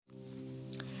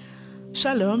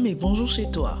Shalom et bonjour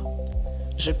chez toi.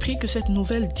 Je prie que cette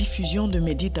nouvelle diffusion de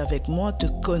Médite avec moi te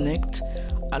connecte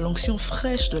à l'onction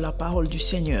fraîche de la parole du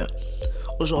Seigneur.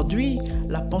 Aujourd'hui,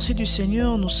 la pensée du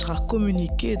Seigneur nous sera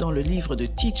communiquée dans le livre de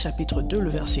Tite, chapitre 2, le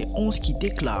verset 11 qui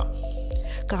déclare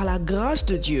 « Car la grâce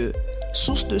de Dieu,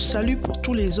 source de salut pour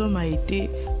tous les hommes, a été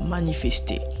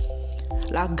manifestée. »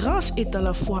 La grâce est à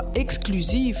la fois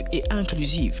exclusive et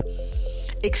inclusive.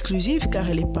 Exclusive car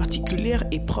elle est particulière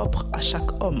et propre à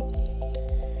chaque homme.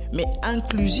 Mais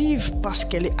inclusive parce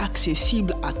qu'elle est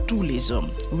accessible à tous les hommes.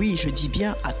 Oui, je dis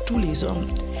bien à tous les hommes.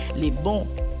 Les bons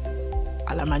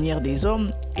à la manière des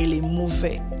hommes et les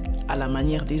mauvais à la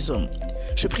manière des hommes.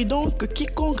 Je prie donc que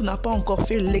quiconque n'a pas encore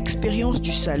fait l'expérience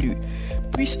du salut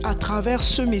puisse à travers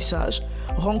ce message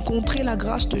rencontrer la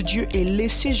grâce de Dieu et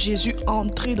laisser Jésus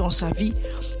entrer dans sa vie,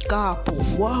 car pour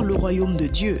voir le royaume de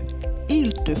Dieu,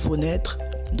 il te faut naître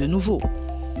de nouveau.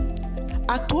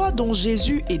 À toi dont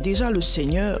Jésus est déjà le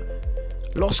Seigneur,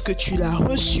 lorsque tu l'as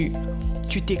reçu,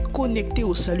 tu t'es connecté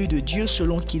au salut de Dieu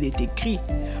selon qu'il est écrit.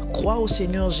 Crois au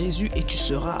Seigneur Jésus et tu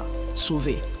seras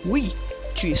sauvé. Oui,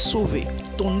 tu es sauvé.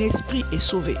 Ton esprit est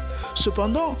sauvé.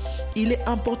 Cependant, il est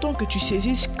important que tu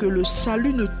saisisses que le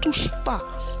salut ne touche pas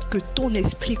que ton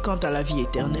esprit quant à la vie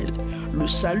éternelle. Le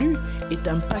salut est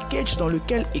un package dans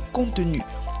lequel est contenu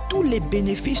tous les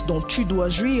bénéfices dont tu dois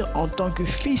jouir en tant que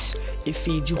fils et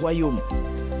fille du royaume.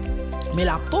 Mais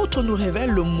l'apôtre nous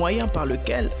révèle le moyen par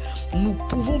lequel nous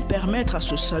pouvons permettre à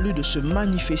ce salut de se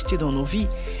manifester dans nos vies,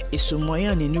 et ce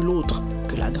moyen n'est nul autre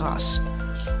que la grâce.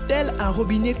 Tel un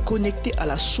robinet connecté à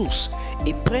la source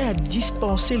et prêt à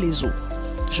dispenser les eaux,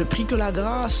 je prie que la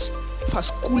grâce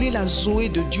fasse couler la Zoé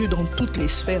de Dieu dans toutes les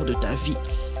sphères de ta vie.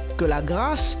 Que la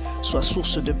grâce soit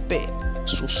source de paix,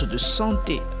 source de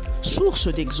santé, source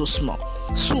d'exaucement,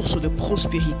 source de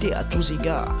prospérité à tous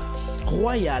égards,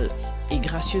 royale et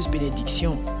gracieuse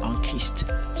bénédiction en Christ.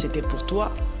 C'était pour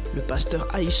toi, le pasteur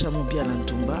Aïcha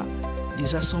Moubialantoumba,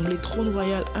 des Assemblées Trône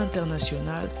Royal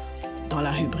Internationales, dans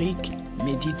la rubrique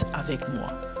Médite avec moi.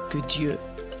 Que Dieu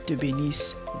te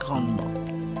bénisse grandement.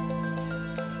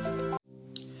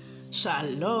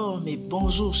 Shalom et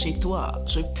bonjour chez toi.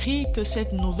 Je prie que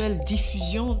cette nouvelle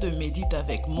diffusion de Médite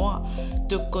avec moi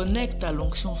te connecte à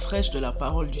l'onction fraîche de la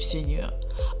parole du Seigneur.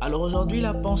 Alors aujourd'hui,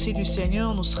 la pensée du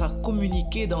Seigneur nous sera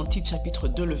communiquée dans Tite chapitre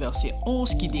 2, le verset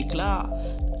 11 qui déclare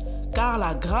 « Car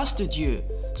la grâce de Dieu,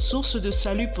 source de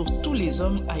salut pour tous les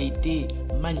hommes, a été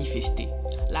manifestée. »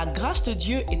 La grâce de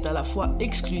Dieu est à la fois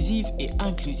exclusive et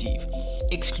inclusive.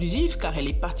 Exclusive car elle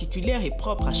est particulière et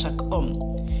propre à chaque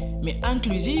homme, mais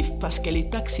inclusive parce qu'elle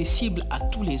est accessible à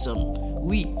tous les hommes.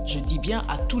 Oui, je dis bien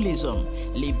à tous les hommes,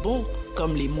 les bons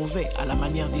comme les mauvais à la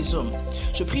manière des hommes.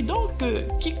 Je prie donc que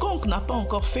quiconque n'a pas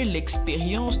encore fait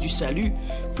l'expérience du salut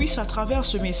puisse à travers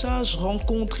ce message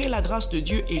rencontrer la grâce de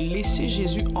Dieu et laisser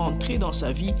Jésus entrer dans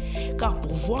sa vie, car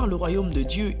pour voir le royaume de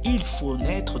Dieu, il faut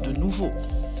naître de nouveau.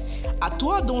 À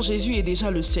toi dont Jésus est déjà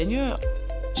le Seigneur,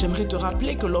 j'aimerais te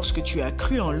rappeler que lorsque tu as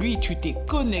cru en lui, tu t'es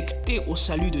connecté au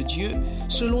salut de Dieu,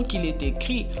 selon qu'il est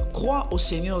écrit, crois au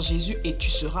Seigneur Jésus et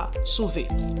tu seras sauvé.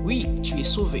 Oui, tu es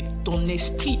sauvé, ton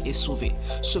esprit est sauvé.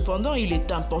 Cependant, il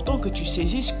est important que tu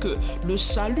saisisses que le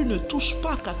salut ne touche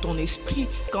pas qu'à ton esprit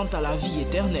quant à la vie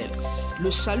éternelle. Le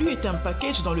salut est un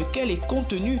package dans lequel est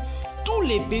contenu tous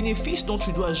les bénéfices dont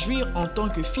tu dois jouir en tant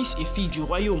que fils et fille du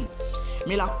royaume.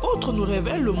 Mais l'apôtre nous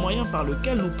révèle le moyen par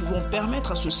lequel nous pouvons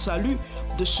permettre à ce salut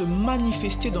de se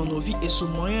manifester dans nos vies, et ce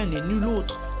moyen n'est nul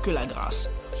autre que la grâce.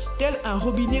 Tel un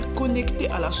robinet connecté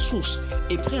à la source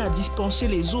et prêt à dispenser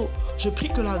les eaux, je prie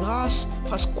que la grâce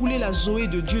fasse couler la Zoé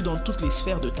de Dieu dans toutes les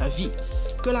sphères de ta vie.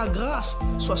 Que la grâce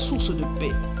soit source de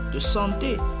paix, de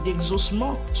santé,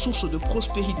 d'exaucement, source de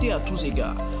prospérité à tous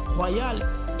égards, royale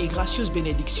et gracieuse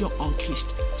bénédiction en Christ.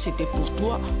 C'était pour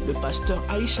toi, le pasteur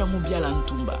Aïcha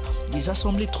Moubialantoumba, des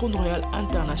Assemblées Trône Royal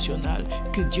Internationales.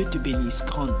 Que Dieu te bénisse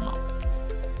grandement.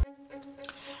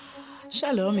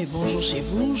 Shalom et bonjour chez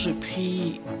vous. Je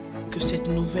prie que cette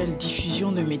nouvelle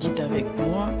diffusion de Médite avec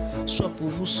moi soit pour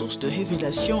vous source de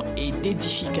révélation et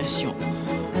d'édification.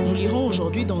 Nous lirons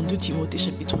aujourd'hui dans 2 Timothée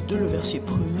chapitre 2, le verset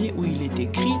 1er où il est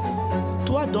écrit «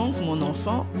 Toi donc, mon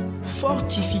enfant,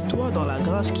 fortifie-toi dans la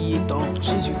grâce qui est en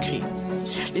Jésus-Christ. »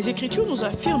 Les Écritures nous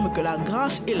affirment que la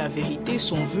grâce et la vérité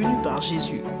sont venues par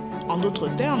Jésus. En d'autres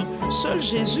termes, seul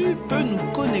Jésus peut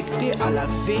nous connecter à la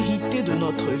vérité de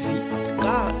notre vie,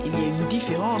 car il y a une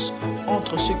différence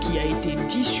entre ce qui a été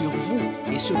dit sur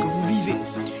vous et ce que vous vivez.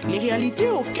 Les réalités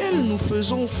auxquelles nous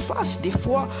faisons face des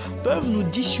fois peuvent nous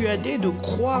dissuader de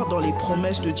croire dans les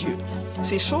promesses de Dieu.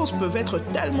 Ces choses peuvent être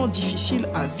tellement difficiles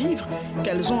à vivre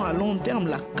qu'elles ont à long terme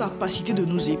la capacité de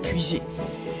nous épuiser.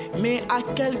 Mais à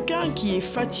quelqu'un qui est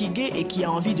fatigué et qui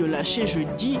a envie de lâcher, je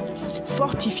dis,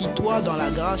 fortifie-toi dans la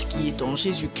grâce qui est en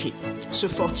Jésus-Christ. Se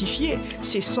fortifier,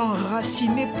 c'est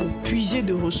s'enraciner pour puiser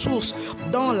de ressources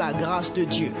dans la grâce de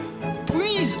Dieu.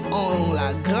 Puise en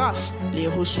la grâce les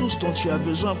ressources dont tu as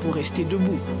besoin pour rester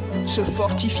debout. Se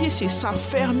fortifier, c'est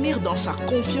s'affermir dans sa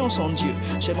confiance en Dieu.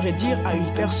 J'aimerais dire à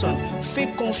une personne, fais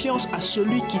confiance à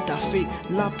celui qui t'a fait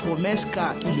la promesse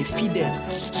car il est fidèle.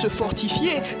 Se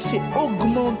fortifier, c'est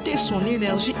augmenter son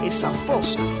énergie et sa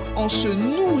force en se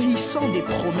nourrissant des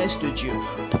promesses de Dieu.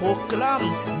 Proclame,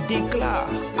 déclare,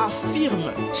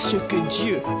 affirme ce que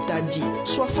Dieu t'a dit.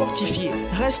 Sois fortifié,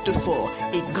 reste fort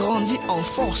et grandis en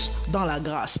force dans la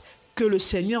grâce. Que le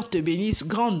Seigneur te bénisse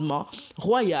grandement,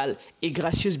 royale et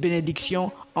gracieuse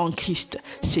bénédiction en Christ.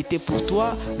 C'était pour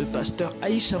toi le pasteur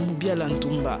Aïcha Moubia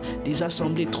Lantumba des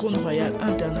Assemblées Trône Royal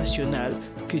Internationales.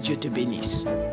 Que Dieu te bénisse.